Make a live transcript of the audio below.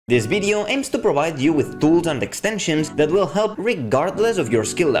This video aims to provide you with tools and extensions that will help regardless of your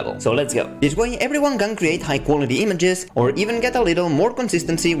skill level. So let's go. This way everyone can create high quality images or even get a little more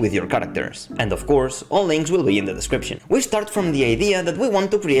consistency with your characters. And of course, all links will be in the description. We start from the idea that we want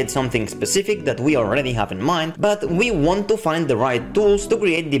to create something specific that we already have in mind, but we want to find the right tools to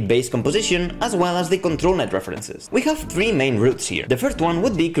create the base composition as well as the controlnet references. We have three main routes here. The first one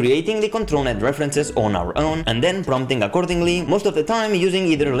would be creating the controlnet references on our own and then prompting accordingly, most of the time using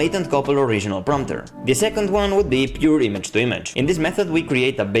either latent couple or regional prompter. The second one would be pure image to image. In this method we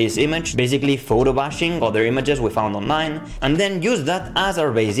create a base image, basically photobashing other images we found online, and then use that as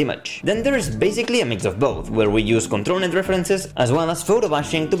our base image. Then there is basically a mix of both, where we use controlnet references as well as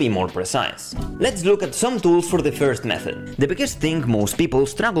photobashing to be more precise. Let's look at some tools for the first method. The biggest thing most people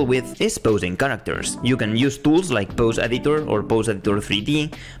struggle with is posing characters. You can use tools like Pose Editor or Pose Editor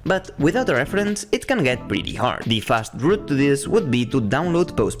 3D, but without a reference it can get pretty hard. The fast route to this would be to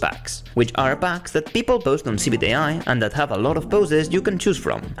download PosePacks, which are packs that people post on civitAI and that have a lot of poses you can choose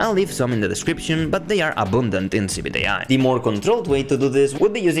from. I'll leave some in the description, but they are abundant in civitAI. The more controlled way to do this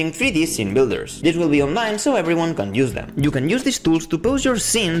would be using 3D scene builders. This will be online so everyone can use them. You can use these tools to pose your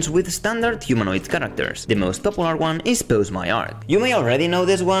scenes with standard humanoid characters. The most popular one is PoseMyART. You may already know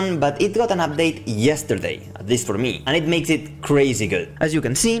this one, but it got an update yesterday, at least for me, and it makes it crazy good. As you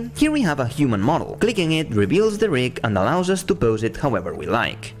can see, here we have a human model. Clicking it reveals the rig and allows us to pose it however we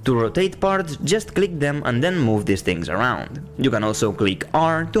like. To rotate parts, just click them and then move these things around. You can also click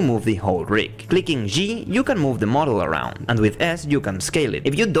R to move the whole rig. Clicking G, you can move the model around, and with S you can scale it.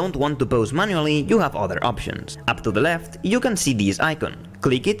 If you don't want to pose manually, you have other options. Up to the left, you can see this icon.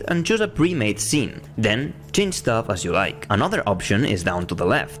 Click it and choose a pre-made scene. Then change stuff as you like. Another option is down to the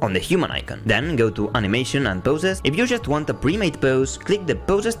left, on the human icon. Then go to Animation and Poses. If you just want a pre-made pose, click the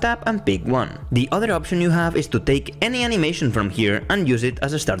Poses tab and pick one. The other option you have is to take any animation from here and use it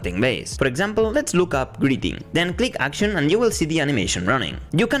as a starting base. For example, let's look up greeting. Then click Action and you will see the animation running.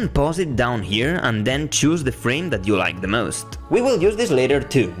 You can pause it down here and then choose the frame that you like the most. We will use this later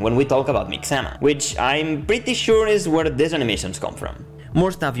too, when we talk about Mixamo, which I'm pretty sure is where these animations come from.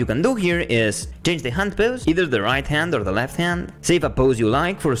 More stuff you can do here is change the hand pose, either the right hand or the left hand, save a pose you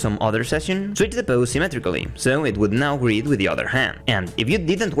like for some other session, switch the pose symmetrically, so it would now greet with the other hand. And if you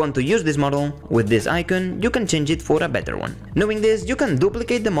didn't want to use this model, with this icon you can change it for a better one. Knowing this, you can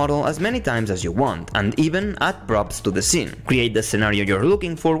duplicate the model as many times as you want, and even add props to the scene. Create the scenario you're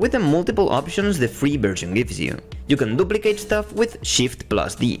looking for with the multiple options the free version gives you. You can duplicate stuff with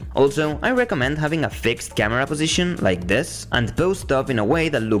Shift+D. Also, I recommend having a fixed camera position like this and pose stuff in a way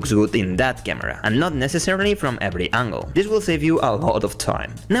that looks good in that camera, and not necessarily from every angle. This will save you a lot of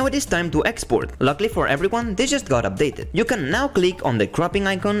time. Now it is time to export. Luckily for everyone, this just got updated. You can now click on the cropping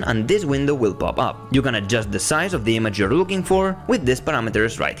icon and this window will pop up. You can adjust the size of the image you're looking for with these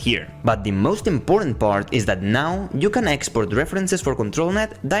parameters right here. But the most important part is that now you can export references for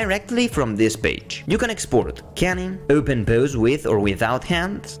controlnet directly from this page. You can export canning, open pose with or without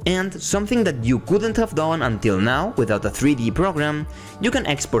hands, and something that you couldn't have done until now without a 3D program, you can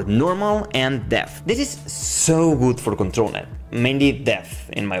export normal and depth. This is so good for controlnet. Mainly depth,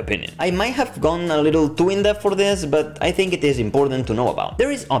 in my opinion. I might have gone a little too in-depth for this, but I think it is important to know about.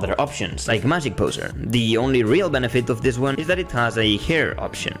 There is other options, like MagicPoser. The only real benefit of this one is that it has a hair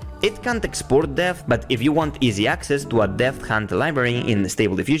option. It can't export depth, but if you want easy access to a depth hand library in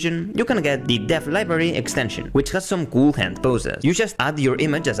Stable Diffusion, you can get the Depth Library extension, which has some cool hand poses. You just add your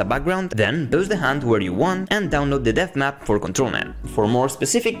image as a background, then pose the hand where you want, and download the depth map for controlnet. For more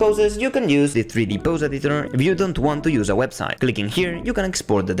specific poses, you can use the 3D pose editor if you don't want to use a website. Clicking here, you can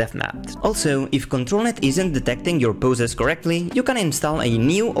export the depth maps. Also, if controlnet isn't detecting your poses correctly, you can install a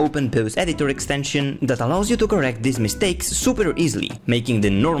new Open Pose Editor extension that allows you to correct these mistakes super easily, making the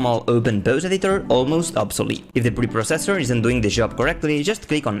normal Open Pose Editor almost obsolete. If the preprocessor isn't doing the job correctly, just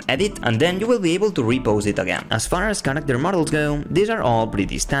click on Edit and then you will be able to repose it again. As far as character models go, these are all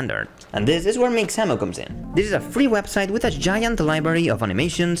pretty standard. And this is where Mixamo comes in. This is a free website with a giant library of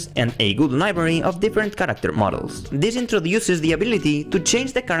animations and a good library of different character models. This introduces the ability to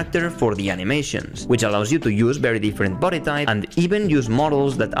change the character for the animations, which allows you to use very different body types and even use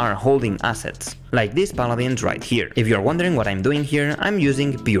models that are holding assets, like these paladins right here. If you're wondering what I'm doing here, I'm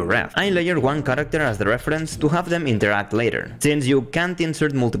using PureRef. I layer one character as the reference to have them interact later, since you can't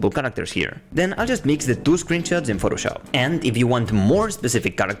insert multiple characters here. Then I'll just mix the two screenshots in Photoshop. And if you want more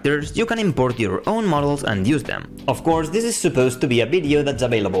specific characters, you can import your own models and use them. Of course, this is supposed to be a video that's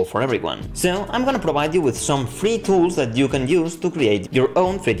available for everyone, so I'm gonna provide you with some free tools that you can use to create your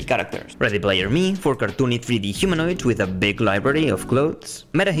own 3D characters. Ready Player Me for cartoony 3D humanoids with a big library of clothes,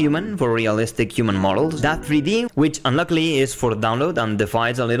 MetaHuman for realistic human models, that 3D, which unluckily is for download and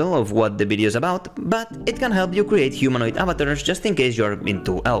defies a little of what the video is about, but it can help you create humanoid avatars just in case you're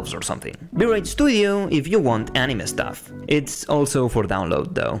into elves or something. V-Ray Studio if you want anime stuff. It's also for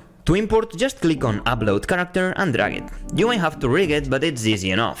download though. To import, just click on Upload Character and drag it. You might have to rig it, but it's easy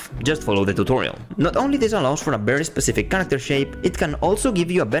enough. Just follow the tutorial. Not only this allows for a very specific character shape, it can also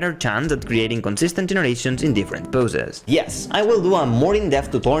give you a better chance at creating consistent generations in different poses. Yes, I will do a more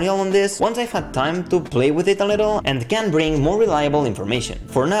in-depth tutorial on this once I've had time to play with it a little and can bring more reliable information.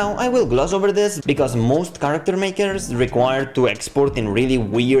 For now, I will gloss over this because most character makers require to export in really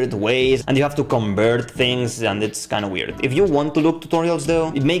weird ways and you have to convert things and it's kinda weird. If you want to look tutorials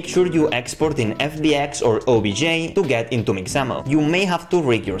though, make sure you export in FBX or OBJ to get into Mixamo. You may have to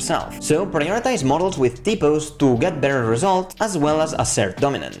rig yourself. So prioritize models with T-pose to get better results as well as assert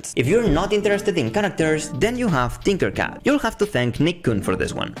dominance. If you're not interested in characters, then you have TinkerCad. You'll have to thank Nick Kuhn for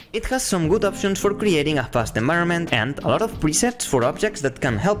this one. It has some good options for creating a fast environment and a lot of presets for objects that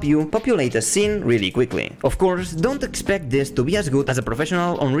can help you populate a scene really quickly. Of course, don't expect this to be as good as a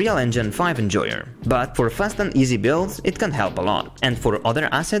professional Unreal Engine 5 enjoyer, but for fast and easy builds, it can help a lot. And for other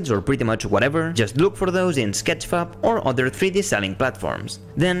assets or pretty much whatever, just look for those in SketchFab or other 3D selling platforms.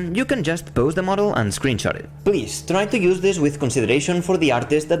 Then you can just pose the model and screenshot it. Please try to use this with consideration for the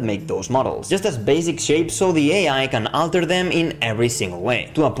artists that make those models, just as basic shapes so the AI can alter them in every single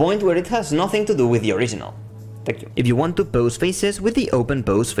way, to a point where it has nothing to do with the original. Thank you. If you want to pose faces with the open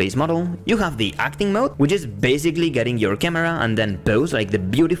PoseFACE model, you have the acting mode, which is basically getting your camera and then pose like the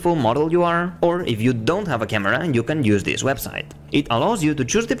beautiful model you are, or if you don't have a camera, you can use this website. It allows you to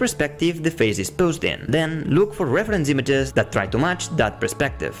choose the perspective the face is posed in, then look for reference images that try to match that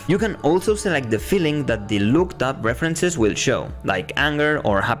perspective. You can also select the feeling that the looked up references will show, like anger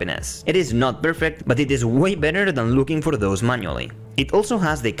or happiness. It is not perfect, but it is way better than looking for those manually. It also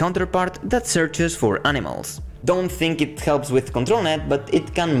has the counterpart that searches for animals. Don't think it helps with controlnet, but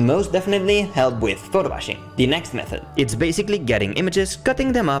it can most definitely help with photobashing, the next method. It's basically getting images,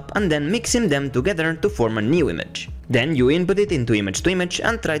 cutting them up and then mixing them together to form a new image. Then you input it into image to image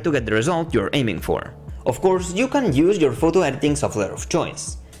and try to get the result you're aiming for. Of course, you can use your photo editing software of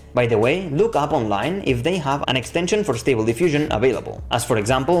choice. By the way, look up online if they have an extension for Stable Diffusion available, as for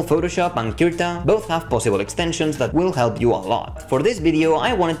example Photoshop and Kirta both have possible extensions that will help you a lot. For this video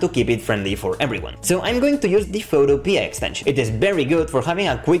I wanted to keep it friendly for everyone, so I'm going to use the Photopea extension. It is very good for having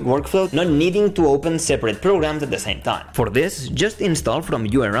a quick workflow, not needing to open separate programs at the same time. For this, just install from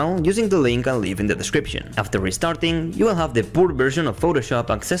URL using the link I'll leave in the description. After restarting, you will have the poor version of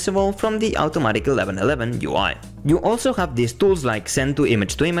Photoshop accessible from the automatic 11.11 UI. You also have these tools like send to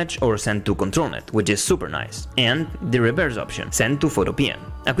image or send to controlnet, which is super nice, and the reverse option, send to Photopea.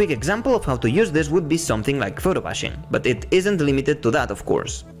 A quick example of how to use this would be something like Photobashing, but it isn't limited to that, of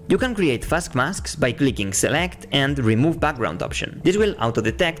course. You can create fast masks by clicking select and remove background option. This will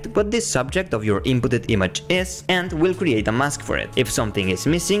auto-detect what the subject of your inputted image is and will create a mask for it. If something is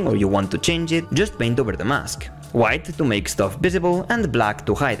missing or you want to change it, just paint over the mask. White to make stuff visible and black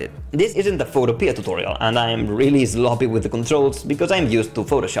to hide it. This isn't a Photopea tutorial and I'm really sloppy with the controls because I'm used to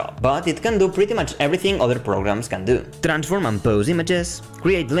Photoshop, but it can do pretty much everything other programs can do. Transform and pose images,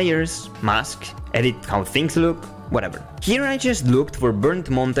 create layers, mask, edit how things look, whatever. Here I just looked for burnt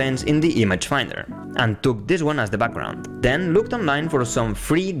mountains in the image finder and took this one as the background. Then looked online for some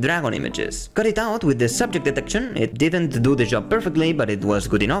free dragon images. Cut it out with the subject detection. It didn't do the job perfectly, but it was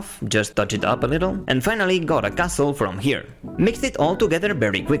good enough, just touch it up a little. And finally got a castle from here. Mixed it all together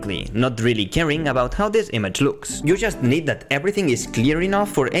very quickly, not really caring about how this image looks. You just need that everything is clear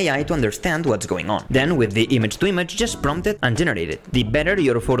enough for AI to understand what's going on. Then with the image to image, just prompt it and generate it. The better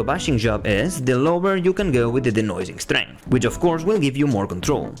your photobashing job is, the lower you can go with the denoising strength, which of course will give you more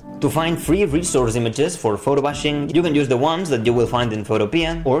control. To find free resource images for photobashing, you can use the ones that you will find in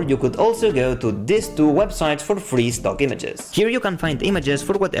Photopea, or you could also go to these two websites for free stock images. Here you can find images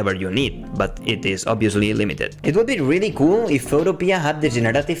for whatever you need, but it is obviously limited. It would be really cool if Photopea had the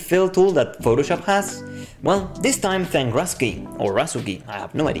generative fill tool that Photoshop has. Well, this time thank Rasky, or Rasuki, I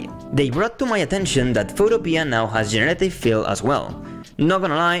have no idea. They brought to my attention that Photopea now has generative fill as well. Not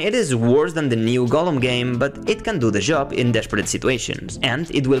gonna lie, it is worse than the new Golem game, but it can do the job in desperate situations, and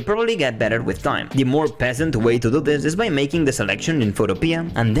it will probably get better with time. The more peasant way to do this is by making the selection in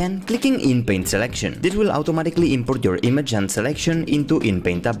Photopea and then clicking Inpaint Selection. This will automatically import your image and selection into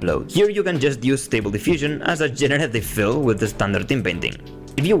Inpaint Upload. Here you can just use Stable Diffusion as a generative fill with the standard inpainting.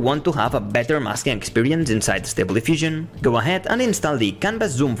 If you want to have a better masking experience inside Stable Diffusion, go ahead and install the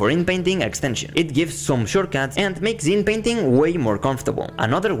Canvas Zoom for Inpainting extension. It gives some shortcuts and makes inpainting way more comfortable.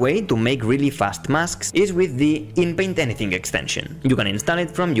 Another way to make really fast masks is with the Inpaint Anything extension. You can install it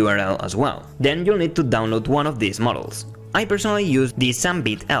from URL as well. Then you'll need to download one of these models. I personally use the SAM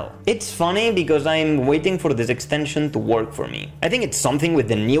L. It's funny because I'm waiting for this extension to work for me. I think it's something with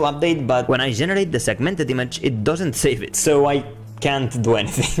the new update, but when I generate the segmented image, it doesn't save it, so I can't do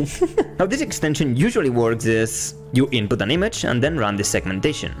anything. How this extension usually works is you input an image and then run the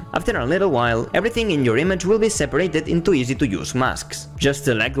segmentation. After a little while, everything in your image will be separated into easy-to-use masks. Just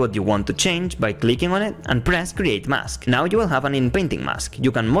select what you want to change by clicking on it and press Create Mask. Now you will have an inpainting mask.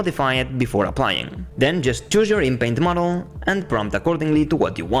 You can modify it before applying. Then just choose your inpaint model and prompt accordingly to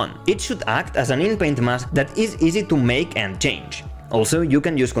what you want. It should act as an inpaint mask that is easy to make and change. Also, you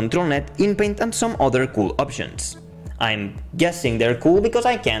can use controlnet, inpaint and some other cool options. I'm guessing they're cool because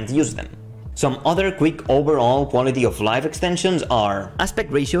I can't use them. Some other quick overall quality of life extensions are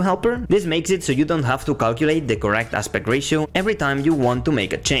Aspect Ratio Helper. This makes it so you don't have to calculate the correct aspect ratio every time you want to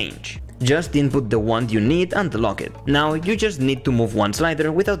make a change. Just input the one you need and lock it. Now you just need to move one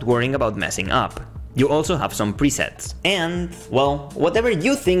slider without worrying about messing up. You also have some presets. And, well, whatever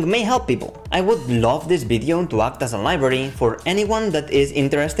you think may help people. I would love this video to act as a library for anyone that is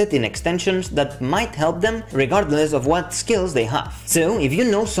interested in extensions that might help them regardless of what skills they have. So, if you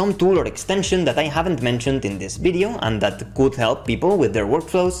know some tool or extension that I haven't mentioned in this video and that could help people with their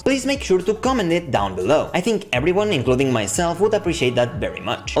workflows, please make sure to comment it down below. I think everyone, including myself, would appreciate that very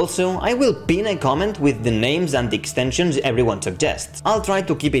much. Also, I will pin a comment with the names and the extensions everyone suggests. I'll try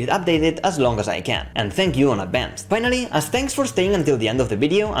to keep it updated as long as I can. And thank you in advance. Finally, as thanks for staying until the end of the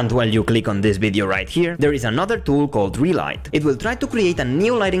video, and while you click on this video right here, there is another tool called Relight. It will try to create a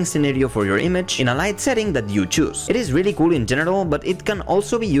new lighting scenario for your image in a light setting that you choose. It is really cool in general, but it can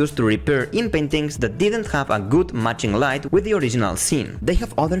also be used to repair inpaintings that didn't have a good matching light with the original scene. They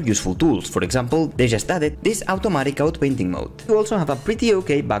have other useful tools. For example, they just added this automatic outpainting mode. You also have a pretty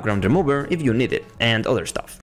okay background remover if you need it, and other stuff.